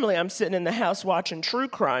 because normally I'm sitting in the house watching true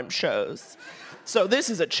crime shows. So this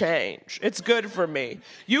is a change. It's good for me.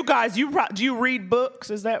 You guys, do you read books?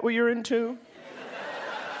 Is that what you're into?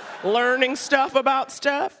 Learning stuff about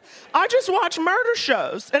stuff? I just watch murder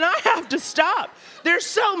shows, and I have to stop. There's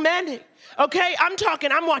so many. Okay,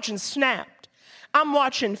 I'm watching Snapped. I'm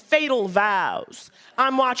watching Fatal Vows.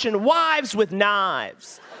 I'm watching Wives with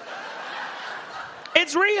Knives.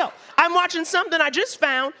 It's real. I'm watching something I just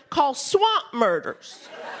found called Swamp Murders.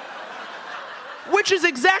 Which is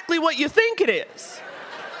exactly what you think it is.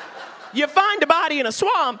 You find a body in a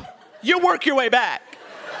swamp, you work your way back.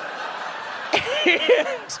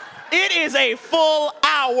 And it is a full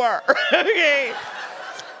hour, okay?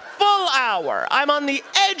 Full hour. I'm on the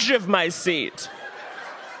edge of my seat.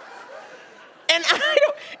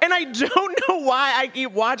 And I don't know why I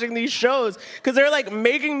keep watching these shows, because they're like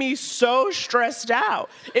making me so stressed out.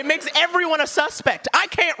 It makes everyone a suspect. I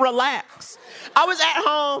can't relax. I was at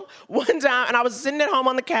home one time, and I was sitting at home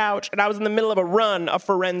on the couch, and I was in the middle of a run of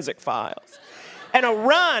Forensic Files. And a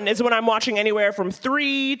run is when I'm watching anywhere from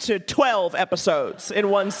 3 to 12 episodes in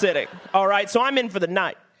one sitting, all right? So I'm in for the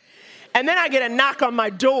night. And then I get a knock on my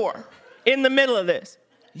door in the middle of this.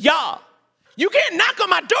 Y'all, you can't knock on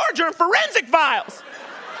my door during Forensic Files.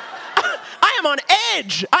 I am on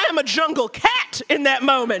edge. I am a jungle cat in that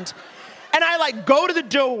moment. And I like go to the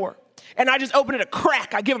door, and I just open it a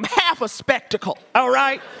crack. I give him half a spectacle, all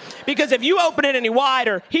right? Because if you open it any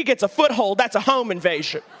wider, he gets a foothold. That's a home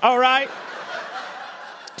invasion, all right?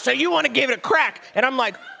 So you want to give it a crack. And I'm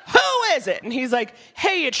like, who is it? And he's like,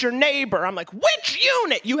 hey, it's your neighbor. I'm like, which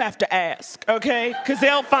unit? You have to ask, okay? Because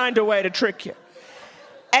they'll find a way to trick you.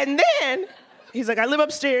 And then he's like, I live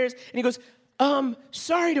upstairs. And he goes,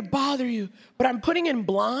 sorry to bother you, but I'm putting in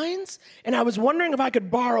blinds, and I was wondering if I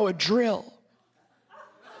could borrow a drill.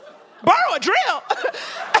 Borrow a drill?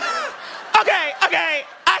 Okay,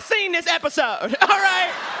 I seen this episode, all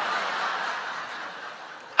right?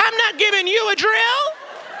 I'm not giving you a drill.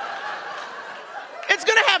 It's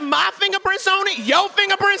gonna have my fingerprints on it, your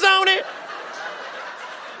fingerprints on it.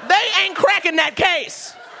 They ain't cracking that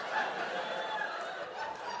case.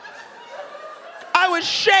 I was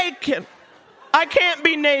shaking. I can't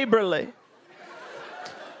be neighborly.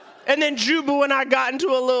 And then Jubu and I got into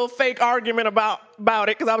a little fake argument about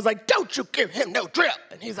it, because I was like, don't you give him no drill.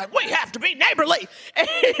 And he's like, we have to be neighborly.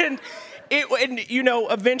 And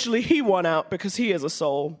eventually he won out because he is a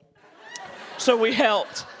soul. So we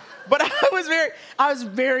helped. But I was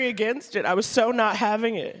very against it. I was so not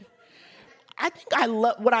having it. I think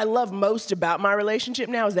what I love most about my relationship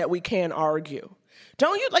now is that we can argue.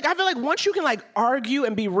 Don't you? Like, I feel like once you can, like, argue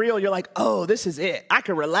and be real, you're like, oh, this is it. I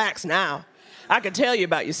can relax now. I can tell you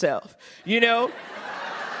about yourself, you know?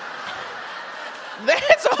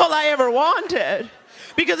 That's all I ever wanted.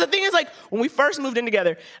 Because the thing is, like, when we first moved in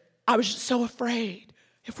together, I was just so afraid.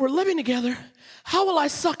 If we're living together, how will I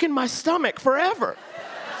suck in my stomach forever?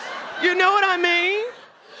 You know what I mean?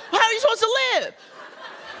 How are you supposed to live?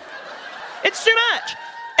 It's too much.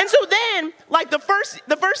 And so then, like, the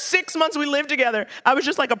first 6 months we lived together, I was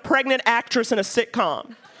just like a pregnant actress in a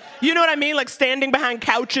sitcom. You know what I mean? Like standing behind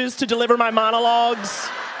couches to deliver my monologues.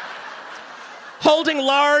 Holding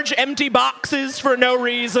large empty boxes for no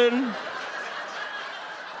reason.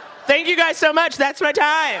 Thank you guys so much. That's my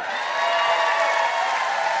time.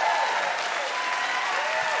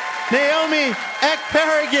 Naomi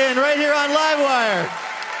Ekperigin, right here on Livewire.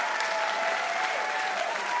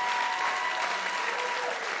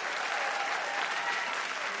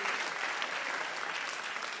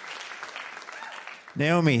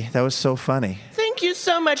 Naomi, that was so funny. Thank you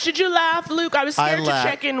so much. Did you laugh, Luke? I was scared to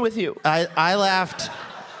check in with you. I laughed.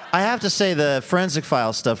 I have to say the Forensic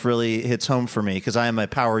Files stuff really hits home for me, because I am a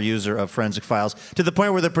power user of Forensic Files, to the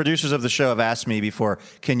point where the producers of the show have asked me before,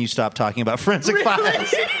 can you stop talking about Forensic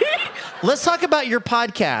Files? Let's talk about your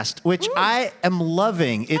podcast, which I am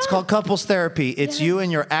loving. It's called Couples Therapy. It's you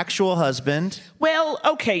and your actual husband. Well,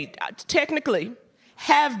 okay, technically,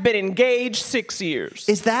 have been engaged 6 years.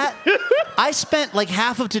 Is that? I spent like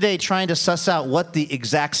half of today trying to suss out what the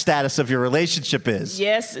exact status of your relationship is.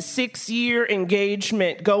 Yes, 6-year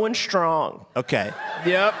engagement, going strong. Okay.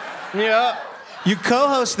 Yep. You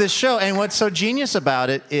co-host this show, and what's so genius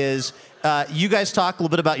about it is you guys talk a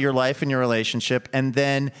little bit about your life and your relationship, and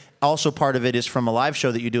then also part of it is from a live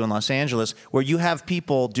show that you do in Los Angeles, where you have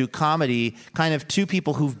people do comedy, kind of two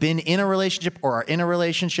people who've been in a relationship or are in a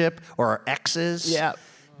relationship or are exes. Yeah.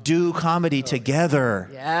 Do comedy together.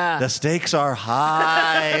 Yeah. The stakes are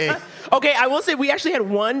high. Okay, I will say we actually had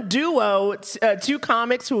one duo, two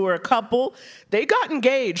comics who were a couple. They got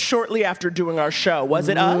engaged shortly after doing our show. Was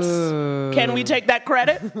it us? Can we take that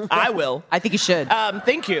credit? I will. I think you should.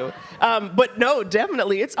 Thank you. But no,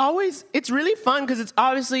 definitely. It's really fun because it's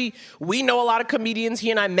obviously, we know a lot of comedians. He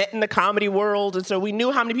and I met in the comedy world. And so we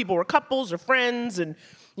knew how many people were couples or friends and,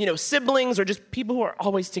 siblings or just people who are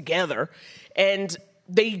always together. And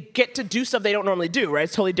they get to do stuff they don't normally do, right?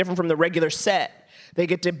 It's totally different from the regular set. They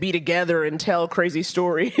get to be together and tell crazy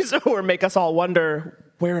stories or make us all wonder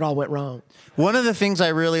where it all went wrong. One of the things I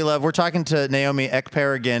really love, we're talking to Naomi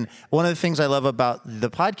Ekperigin. One of the things I love about the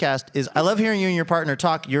podcast is I love hearing you and your partner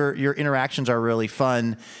talk. Your interactions are really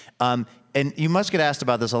fun. And you must get asked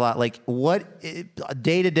about this a lot. Like, what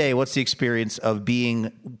day to day? What's the experience of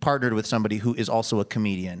being partnered with somebody who is also a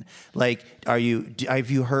comedian? Like, have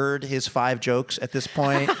you heard his 5 jokes at this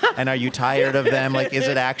point? And are you tired of them? Like, is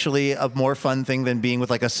it actually a more fun thing than being with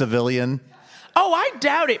like a civilian? Oh, I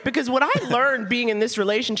doubt it, because what I learned being in this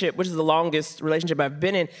relationship, which is the longest relationship I've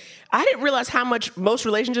been in, I didn't realize how much most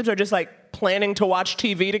relationships are just like planning to watch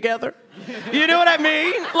TV together. You know what I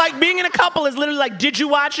mean? Like being in a couple is literally like, did you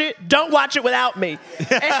watch it? Don't watch it without me.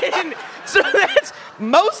 And so that's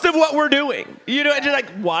most of what we're doing. Just like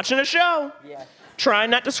watching a show,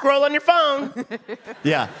 trying not to scroll on your phone.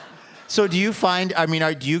 Yeah. So do you find, are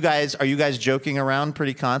you guys joking around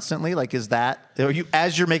pretty constantly? Like,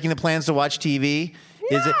 as you're making the plans to watch TV,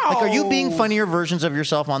 are you being funnier versions of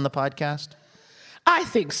yourself on the podcast? I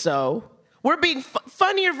think so. We're being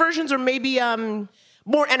funnier versions, or maybe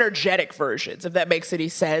more energetic versions, if that makes any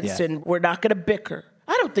sense. Yeah. And we're not going to bicker.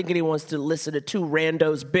 I don't think anyone wants to listen to two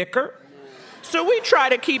randos bicker. So we try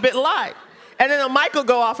to keep it light. And then the mic will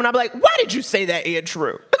go off, and I'll be like, why did you say that,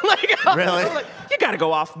 Andrew? Really? You got to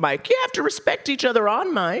go off mic. You have to respect each other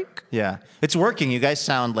on mic. Yeah. It's working. You guys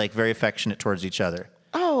sound like very affectionate towards each other.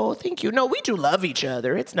 Oh, thank you. No, we do love each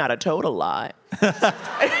other. It's not a total lie. Love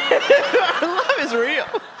is real.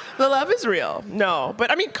 The love is real. No,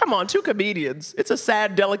 but come on, 2 comedians. It's a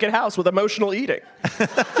sad, delicate house with emotional eating.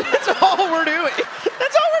 That's all we're doing.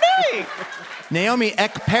 That's all we're doing. Naomi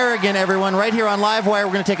Ekperigin, everyone, right here on Livewire.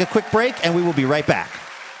 We're going to take a quick break, and we will be right back.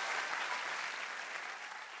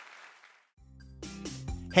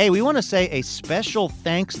 Hey, we want to say a special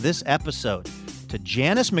thanks this episode to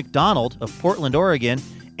Janice McDonald of Portland, Oregon,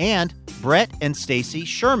 and Brett and Stacy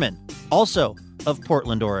Sherman, also of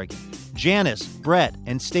Portland, Oregon. Janice, Brett,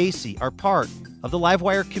 and Stacy are part of the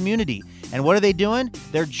Livewire community. And what are they doing?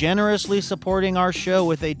 They're generously supporting our show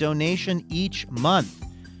with a donation each month.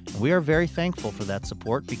 We are very thankful for that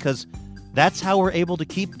support because that's how we're able to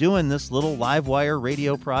keep doing this little Livewire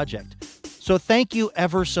radio project. So thank you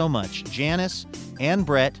ever so much, Janice and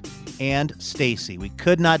Brett and Stacy. We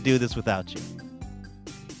could not do this without you.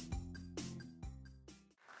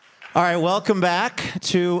 All right, welcome back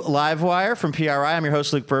to Livewire from PRI. I'm your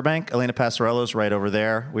host, Luke Burbank. Elena Passarello's right over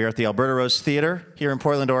there. We are at the Alberta Rose Theater here in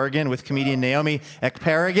Portland, Oregon with comedian Naomi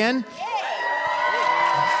Ekperigin.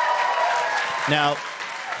 Now,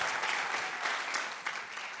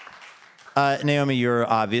 Naomi, you're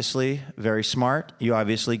obviously very smart. You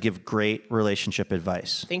obviously give great relationship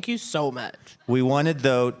advice. Thank you so much. We wanted,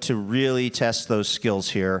 though, to really test those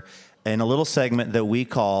skills here in a little segment that we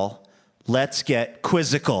call Let's Get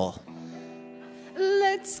Quizzical.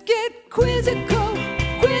 Let's get quizzical,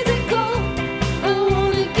 quizzical. I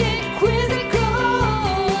want to get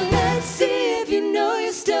quizzical. Let's see if you know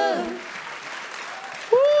your stuff.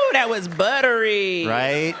 Ooh, that was buttery.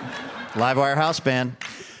 Right? Livewire House Band.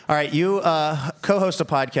 All right, you co-host a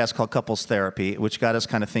podcast called Couples Therapy, which got us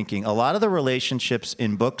kind of thinking. A lot of the relationships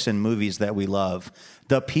in books and movies that we love,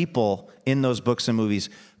 the people in those books and movies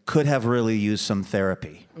could have really used some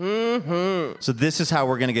therapy. Mm-hmm. So this is how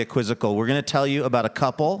we're going to get quizzical. We're going to tell you about a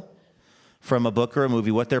couple from a book or a movie,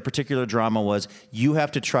 what their particular drama was. You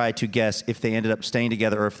have to try to guess if they ended up staying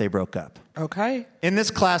together or if they broke up. Okay. In this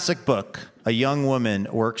classic book, a young woman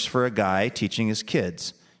works for a guy teaching his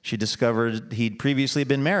kids. She discovered he'd previously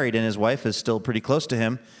been married and his wife is still pretty close to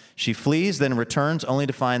him. She flees, then returns, only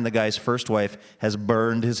to find the guy's first wife has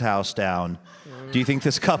burned his house down. Do you think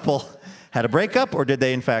this couple had a breakup, or did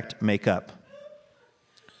they, in fact, make up?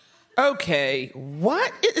 Okay,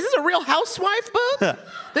 what? Is this a Real Housewife book?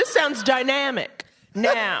 This sounds dynamic.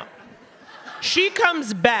 Now, she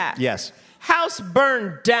comes back. Yes. House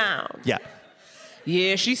burned down. Yeah.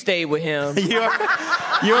 Yeah, she stayed with him. You're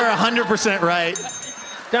 100% right.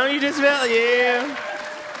 Don't you just feel, yeah.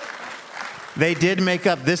 They did make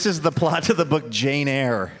up. This is the plot to the book Jane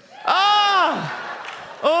Eyre.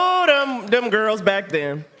 Oh, them girls back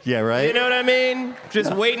then. Yeah, right? You know what I mean?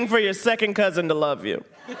 Just waiting for your second cousin to love you.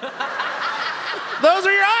 Those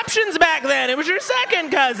are your options back then. It was your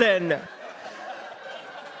second cousin.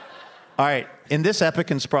 All right. In this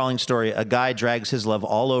epic and sprawling story, a guy drags his love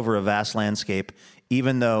all over a vast landscape,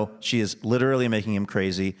 even though she is literally making him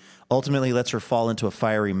crazy. Ultimately, he lets her fall into a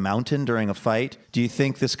fiery mountain during a fight. Do you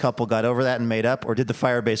think this couple got over that and made up, or did the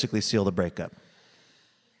fire basically seal the breakup?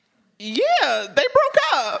 Yeah, they broke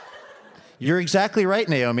up. You're exactly right,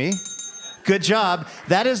 Naomi. Good job.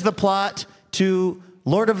 That is the plot to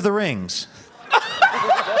Lord of the Rings.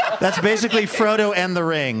 That's basically Frodo and the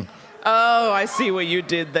ring. Oh, I see what you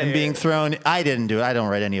did there. And being thrown. I didn't do it. I don't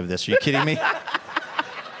write any of this. Are you kidding me?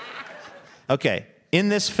 Okay. In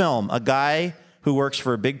this film, a guy who works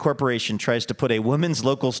for a big corporation tries to put a women's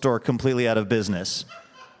local store completely out of business.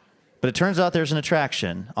 But it turns out there's an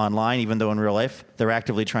attraction online, even though in real life they're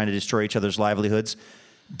actively trying to destroy each other's livelihoods.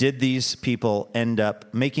 Did these people end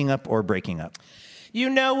up making up or breaking up? You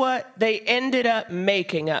know what? They ended up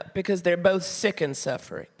making up because they're both sick and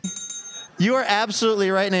suffering. You are absolutely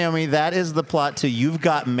right, Naomi. That is the plot to You've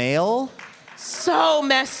Got Mail. So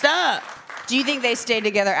messed up. Do you think they stayed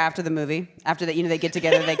together after the movie? After that, they get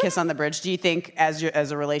together, they kiss on the bridge. Do you think, as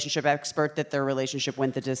a relationship expert, that their relationship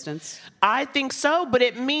went the distance? I think so, but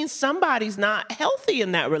it means somebody's not healthy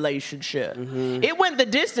in that relationship. Mm-hmm. It went the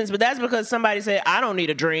distance, but that's because somebody said, I don't need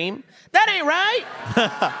a dream. That ain't right.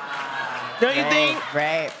 Don't you think?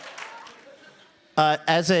 Right.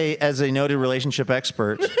 As a noted relationship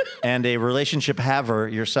expert and a relationship haver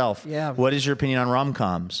yourself, what is your opinion on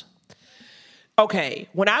rom-coms? Okay,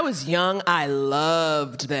 when I was young, I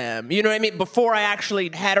loved them. You know what I mean? Before I actually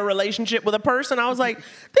had a relationship with a person, I was like,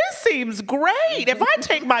 this seems great. If I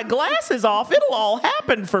take my glasses off, it'll all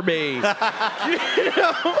happen for me. You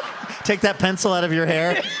know? Take that pencil out of your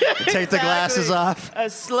hair. Take the glasses off. A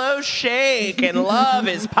slow shake and love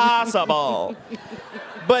is possible.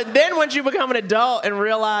 But then once you become an adult and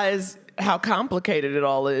realize how complicated it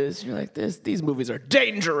all is, you're like, these movies are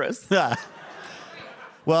dangerous.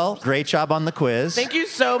 Well, great job on the quiz. Thank you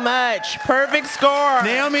so much. Perfect score.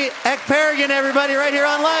 Naomi Ekperigin, everybody, right here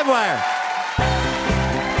on Livewire.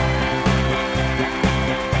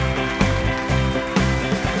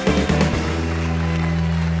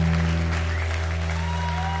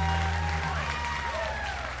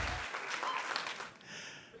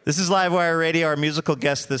 This is Livewire Radio. Our musical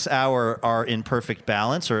guests this hour are in perfect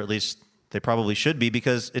balance, or at least they probably should be,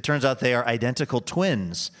 because it turns out they are identical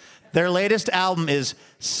twins. Their latest album is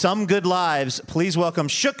Some Good Lives. Please welcome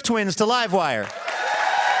Shook Twins to Livewire.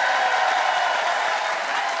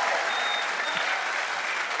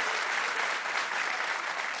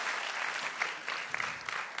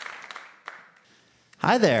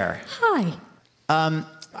 Hi there. Hi.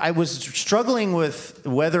 I was struggling with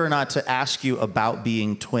whether or not to ask you about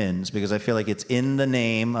being twins, because I feel like it's in the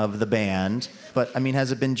name of the band. But, I mean,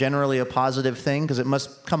 has it been generally a positive thing? Because it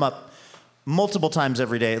must come up multiple times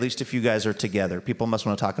every day, at least if you guys are together. People must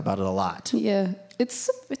want to talk about it a lot. Yeah, it's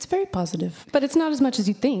very positive, but it's not as much as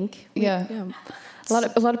you think. Yeah.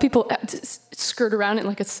 A lot of people skirt around it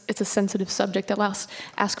like it's a sensitive subject. They'll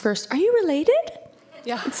ask first, "Are you related?"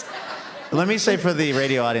 Yeah. Let me say for the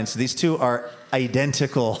radio audience, these two are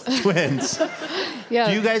identical twins. Yeah.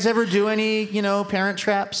 Do you guys ever do any, Parent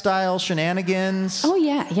Trap style shenanigans? Oh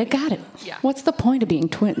yeah, you got it. Yeah. What's the point of being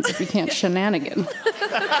twins if you can't shenanigan?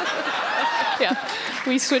 Yeah,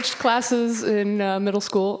 we switched classes in middle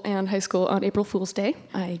school and high school on April Fool's Day.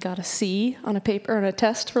 I got a C on a paper on a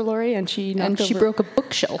test for Lori, and she broke a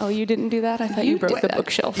bookshelf. Oh, you didn't do that? I thought you broke the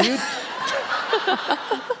bookshelf.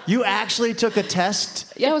 You actually took a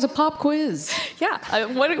test? Yeah, it was a pop quiz. Yeah,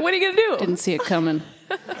 what are you gonna do? Didn't see it coming.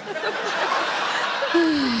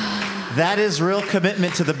 That is real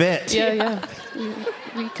commitment to the bit. Yeah.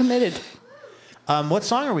 We committed. What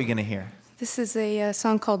song are we gonna hear? This is a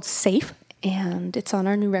song called Safe. And it's on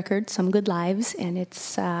our new record, Some Good Lives, and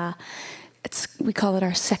we call it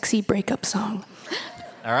our sexy breakup song.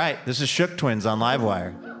 All right, this is Shook Twins on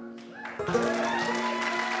Livewire.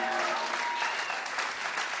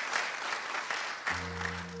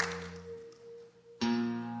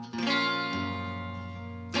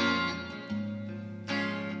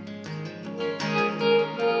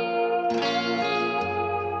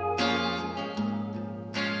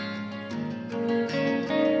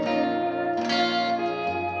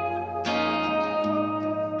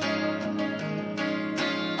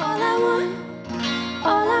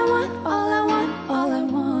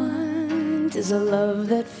 want is a love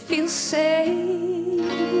that feels safe.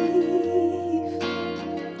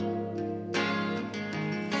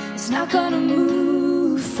 It's not gonna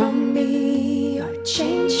move from me or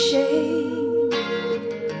change shape.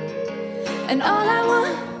 And all I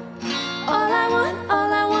want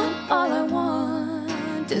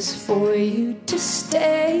is for you to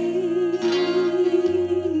stay.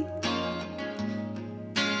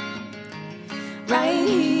 Right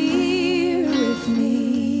here with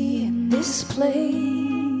me in this place.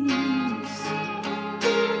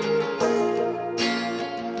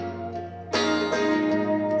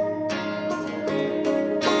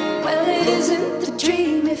 Well, it isn't a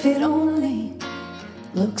dream if it only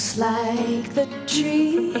looks like the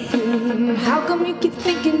dream. How come you keep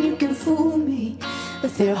thinking you can fool me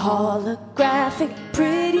with your holographic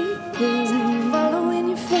pretty things? Following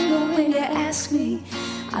your finger when you ask me.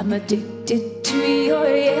 I'm addicted to your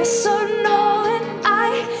yes or no, and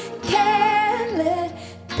I can't let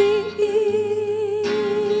these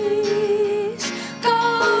go.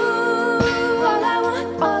 All I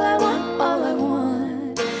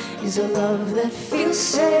want is a love that feels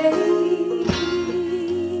safe.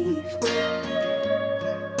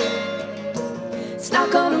 It's not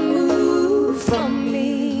gonna move from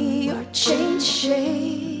me or change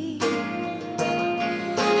shape.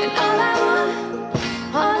 And all I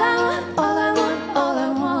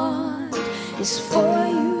want is for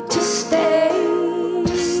you to stay.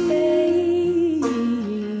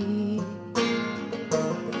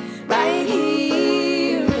 Right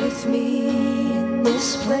here with me in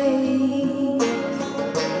this place.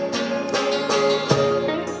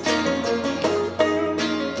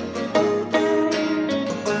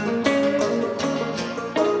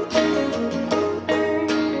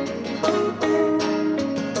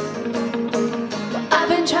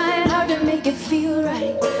 Feel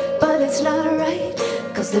right, but it's not right,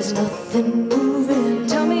 'cause there's nothing moving.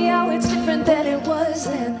 Tell me how it's different than it was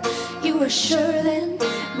then. You were sure then,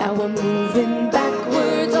 now we're moving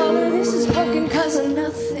backwards. All of this is broken 'cause of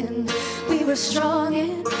nothing. We were strong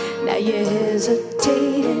and now you're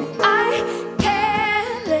hesitating. I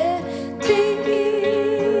can't let these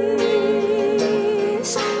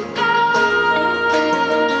go.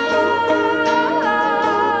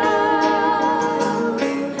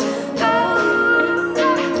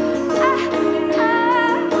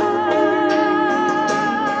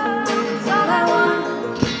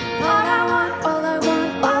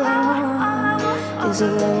 Is a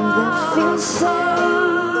love that feels safe.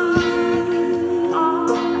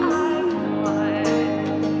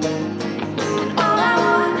 All I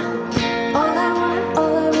want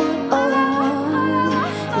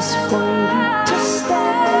is for you to stay.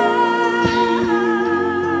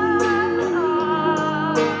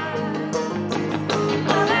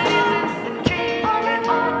 All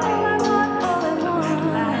I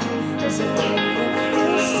want is a love that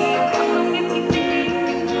feels safe.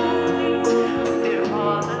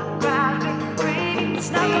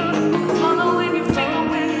 It's not gonna move, follow when you follow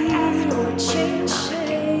when you ask for a change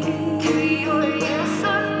shape. To your yes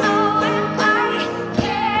or no, and I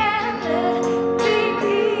can't let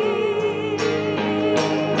these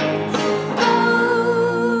go.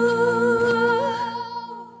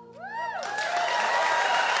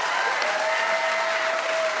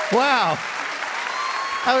 Wow.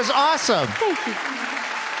 That was awesome. Thank you.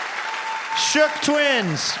 Shook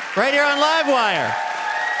Twins, right here on Livewire.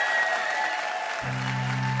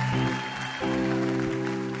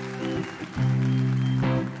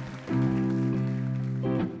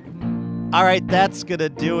 All right, that's going to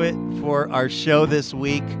do it for our show this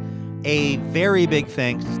week. A very big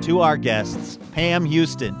thanks to our guests, Pam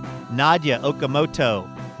Houston, Nadia Okamoto,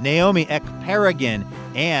 Naomi Ekperigin,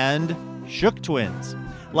 and Shook Twins.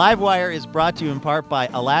 Livewire is brought to you in part by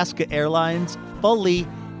Alaska Airlines, Foley,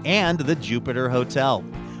 and the Jupiter Hotel.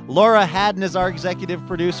 Laura Haddon is our executive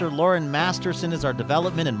producer. Lauren Masterson is our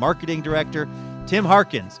development and marketing director. Tim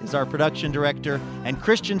Harkins is our production director. And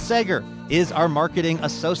Christian Sager is our marketing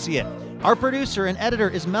associate. Our producer and editor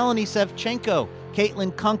is Melanie Sevchenko.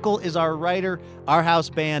 Caitlin Kunkel is our writer. Our house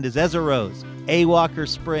band is Ezra Rose, A. Walker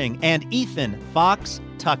Spring, and Ethan Fox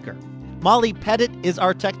Tucker. Molly Pettit is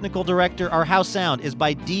our technical director. Our house sound is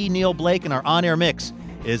by D. Neil Blake, and our on-air mix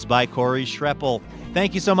is by Corey Schreppel.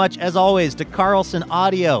 Thank you so much, as always, to Carlson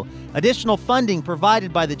Audio. Additional funding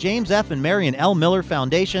provided by the James F. and Marion L. Miller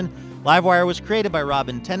Foundation. Livewire was created by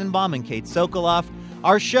Robin Tenenbaum and Kate Sokoloff.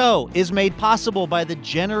 Our show is made possible by the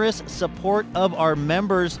generous support of our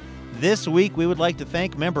members. This week, we would like to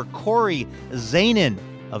thank member Corey Zanin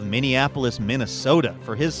of Minneapolis, Minnesota,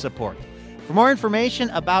 for his support. For more information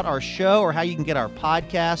about our show or how you can get our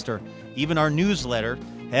podcast or even our newsletter,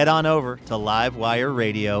 head on over to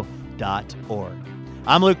livewireradio.org.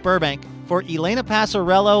 I'm Luke Burbank. For Elena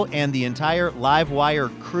Passarello and the entire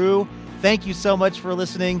Livewire crew, thank you so much for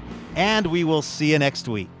listening, and we will see you next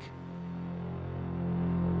week.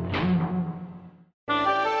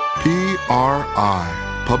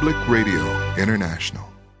 PRI, Public Radio International.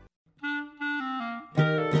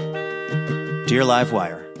 Dear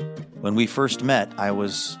Livewire, when we first met, I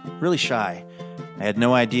was really shy. I had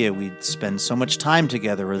no idea we'd spend so much time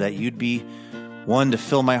together, or that you'd be one to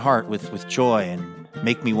fill my heart with joy and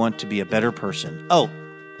make me want to be a better person. Oh,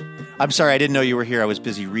 I'm sorry, I didn't know you were here. I was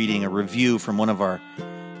busy reading a review from one of our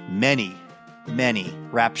many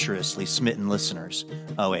rapturously smitten listeners.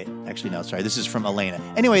 Oh, wait, actually, no, sorry. This is from Elena.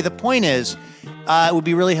 Anyway, the point is, it would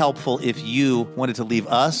be really helpful if you wanted to leave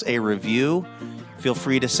us a review. Feel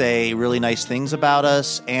free to say really nice things about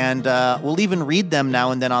us, and we'll even read them now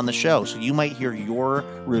and then on the show. So you might hear your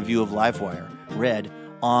review of Livewire read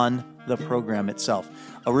on the program itself.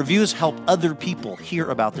 Reviews help other people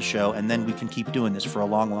hear about the show, and then we can keep doing this for a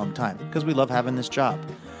long, long time because we love having this job.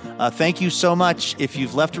 Thank you so much if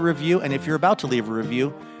you've left a review, and if you're about to leave a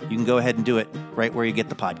review, you can go ahead and do it right where you get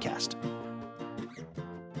the podcast.